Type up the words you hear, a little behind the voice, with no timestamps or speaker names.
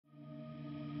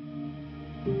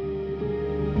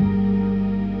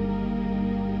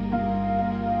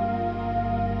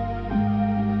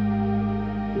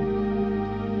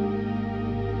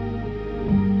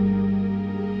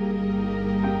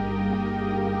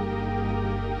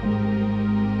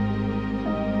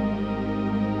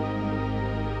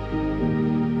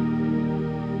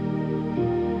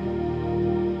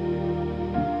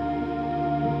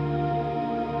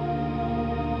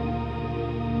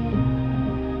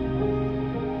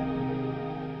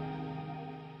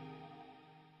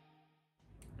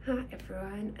Hi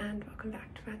everyone and welcome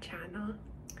back to my channel.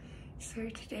 So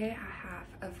today I have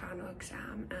a final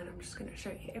exam and I'm just going to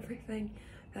show you everything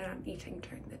that I'm eating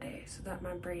during the day so that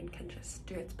my brain can just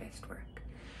do its best work.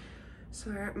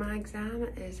 So my exam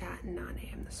is at 9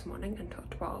 AM this morning until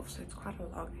 12, so it's quite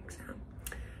a long exam.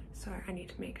 So I need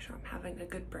to make sure I'm having a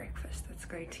good breakfast that's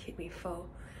going to keep me full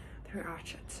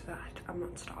throughout it so that I'm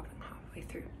not starving halfway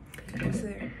through.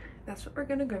 So that's what we're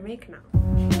going to go make now.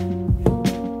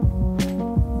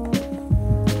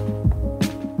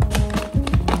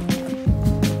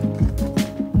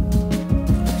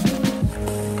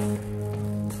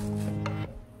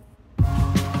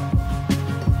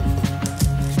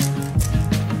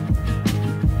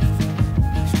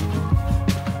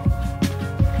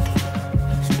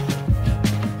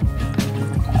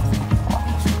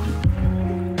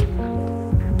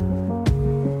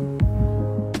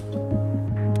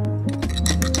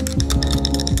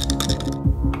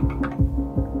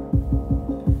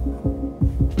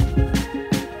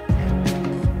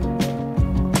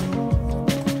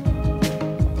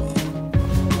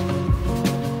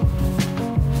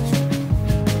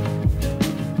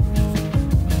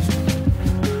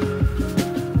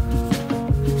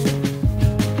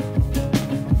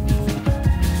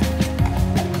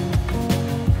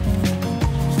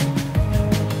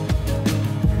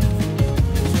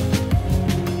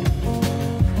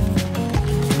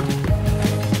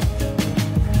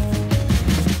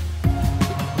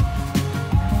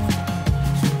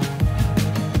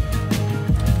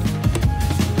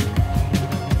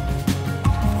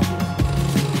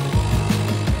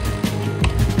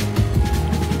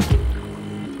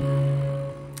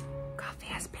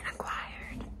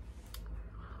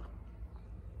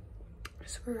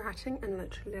 So we're writing in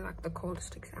literally like the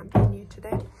coldest exam venue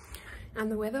today,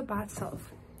 and the weather by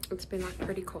itself, it's been like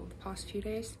pretty cold the past few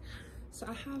days, so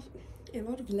I have a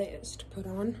lot of layers to put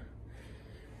on.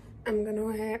 I'm gonna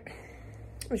wear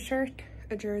a shirt,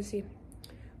 a jersey,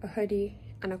 a hoodie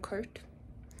and a coat,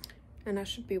 and I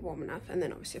should be warm enough, and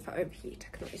then obviously if I overheat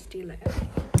I can always delayer.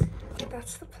 But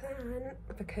that's the plan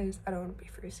because I don't want to be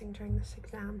freezing during this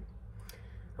exam.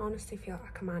 I honestly feel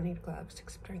like I might need gloves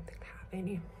except I don't think I have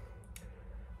any.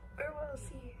 We'll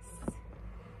see.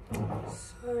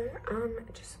 So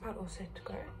just about all set to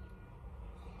go.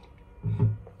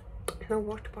 The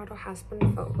water bottle has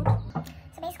been filled.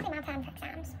 So basically my plan for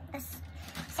exams this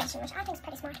session, which I think is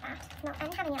pretty smart about, not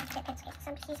only having enough to get pencil, so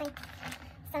I'm just using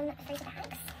some freezer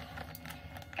bags,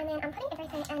 and then I'm putting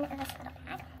everything in this little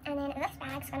bag, and then this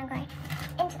bag's going to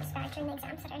go into this bag during the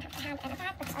exam, so I don't have to hand in a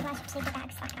bag, because otherwise you receive the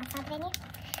bags like outside the venue.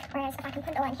 Whereas if I can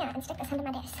put it all in here and stick this under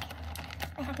my desk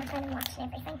with like my phone and watch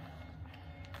and everything,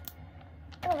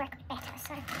 it will work better.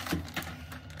 So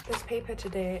this paper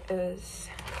today is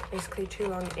basically 2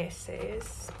 long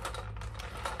essays,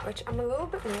 which I'm a little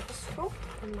bit nervous for,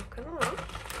 I'm not gonna lie,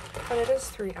 but it is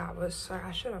 3 hours, so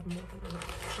I should have more than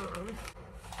enough time.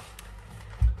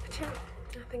 But yeah,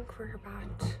 I think we're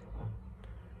about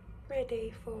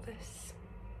ready for this,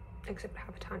 except I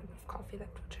have a tiny bit of coffee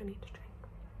left which I need to drink.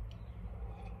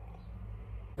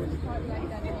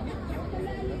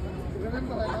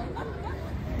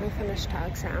 We finished our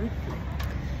exam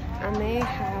and they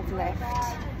have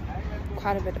left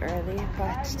quite a bit early,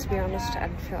 but to be honest I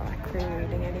didn't feel like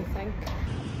rereading anything.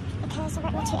 Because I've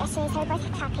written 2 essays, they were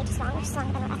both 5 pages long, which is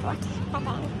longer than what I thought. But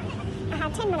then I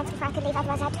had 10 minutes before I could leave,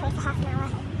 otherwise I had to wait for half an hour.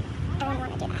 I didn't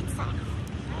want to do that, so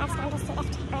that's why I just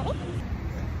left early.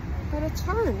 But it's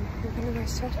fun. We're gonna go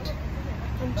sit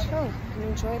and chill and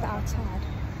enjoy the outside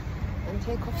and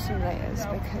take off some layers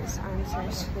because I'm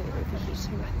seriously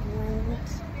overheating at the moment.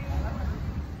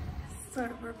 So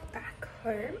we're back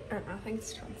home and I think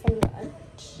it's time for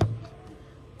lunch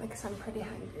because I'm pretty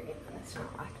hungry and it's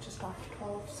not like just after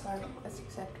 12, so it's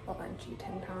acceptable lunch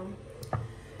eating time.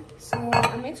 So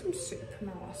I made some soup in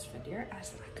my last video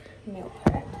as like meal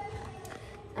prep,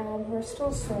 and we're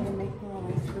still slowly making our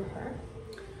way through her.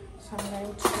 So I'm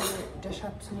going to dish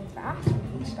up some of that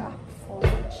and heat it up for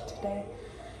lunch today.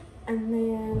 And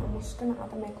then I'm just gonna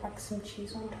either make like some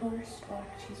cheese on toast or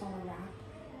like cheese on a wrap.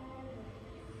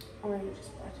 Or maybe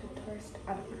just buttered toast,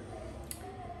 I don't know.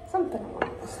 Something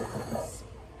along those lines.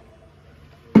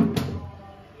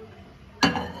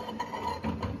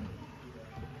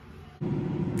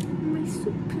 My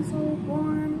soup is all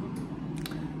warm.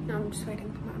 Now I'm just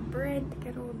waiting for my bread to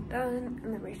get all done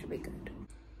and then we should be good.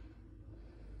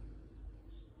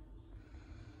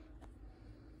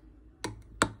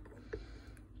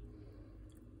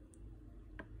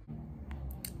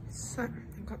 So I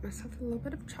got myself a little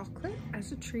bit of chocolate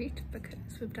as a treat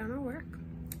because we've done our work,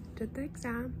 did the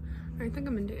exam. I don't think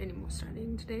I'm gonna do any more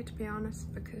studying today, to be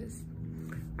honest, because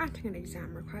writing an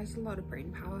exam requires a lot of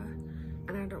brain power,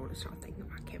 and I don't want to start thinking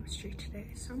about chemistry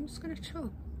today, so I'm just gonna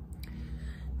chill.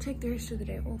 Take the rest of the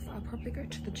day off. I'll probably go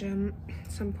to the gym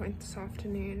at some point this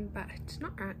afternoon, but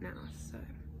not right now, so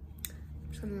I'm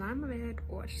just gonna lie in my bed,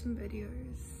 watch some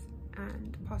videos,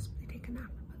 and possibly take a nap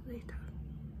a bit later.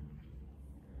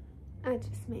 I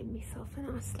just made myself a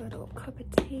nice little cup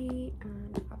of tea,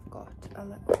 and I've got a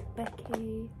little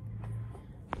Becky,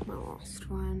 my last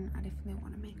one. I definitely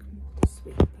want to make them this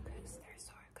week because they're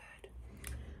so good.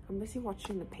 I'm busy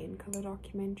watching the Painkiller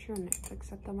documentary on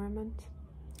Netflix at the moment,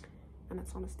 and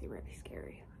it's honestly really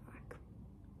scary. Like,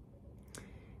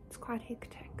 it's quite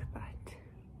hectic, but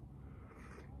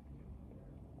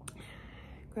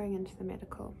going into the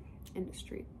medical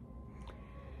industry,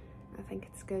 I think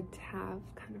it's good to have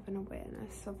kind of an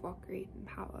awareness of what greed and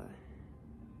power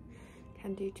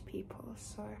can do to people.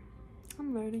 So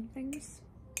I'm learning things.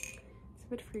 It's a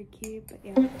bit freaky, but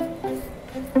yeah.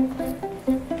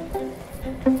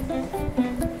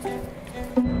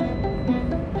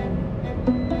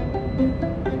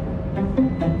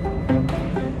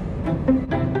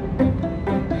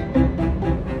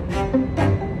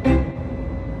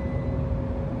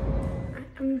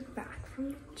 I'm back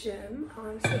from the gym. I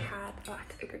honestly had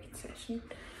like a great session.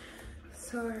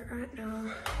 So right now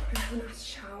I'm gonna have a nice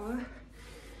shower.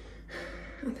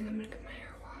 I think I'm gonna get my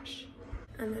hair washed.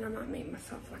 And then I might make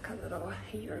myself like a little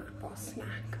yogurt bar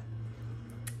snack.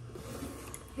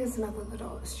 Here's another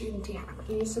little student tea hack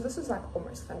for you. So this is like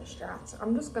almost finished, right? So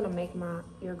I'm just gonna make my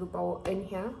yogurt bowl in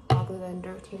here rather than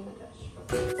dirtying the dish.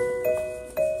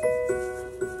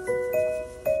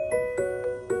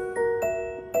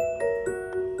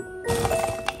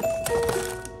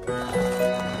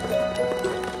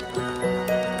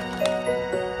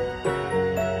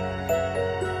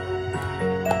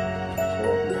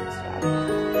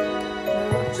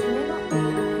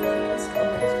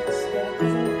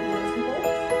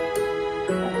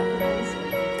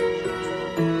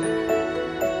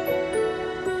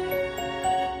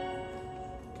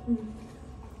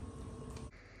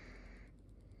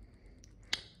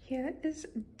 Here is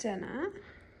dinner.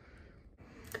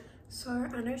 So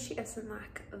I know she isn't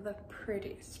like the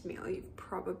prettiest meal you've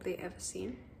probably ever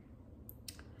seen,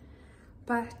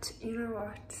 but you know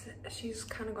what, she's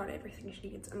kind of got everything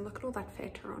she needs. And look at all that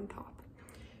feta on top.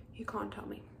 You can't tell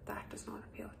me that does not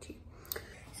appeal to you.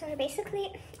 So basically,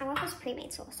 I got this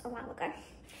pre-made sauce a while ago,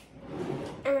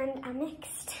 and I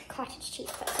mixed cottage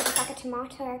cheese first. So it's like a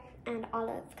tomato and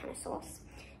olive kind of sauce.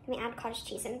 Then we add cottage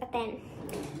cheese in, but then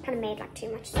kind of made like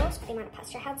too much sauce for the amount of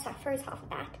pasta I had, so I froze half of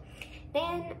that.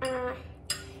 Then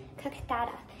cooked that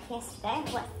up yesterday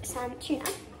with some tuna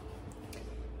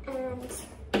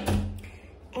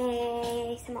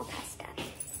and some more pasta.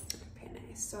 Okay,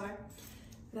 nice. So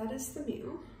that is the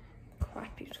meal.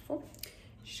 Quite beautiful.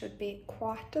 Should be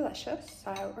quite delicious.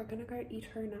 So we're gonna go eat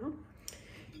her now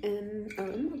in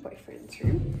my boyfriend's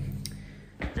room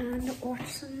and watch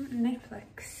some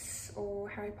Netflix or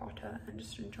Harry Potter and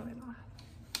just enjoy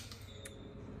life.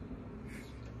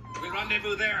 We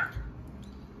rendezvous there.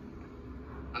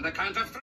 On the count of 3.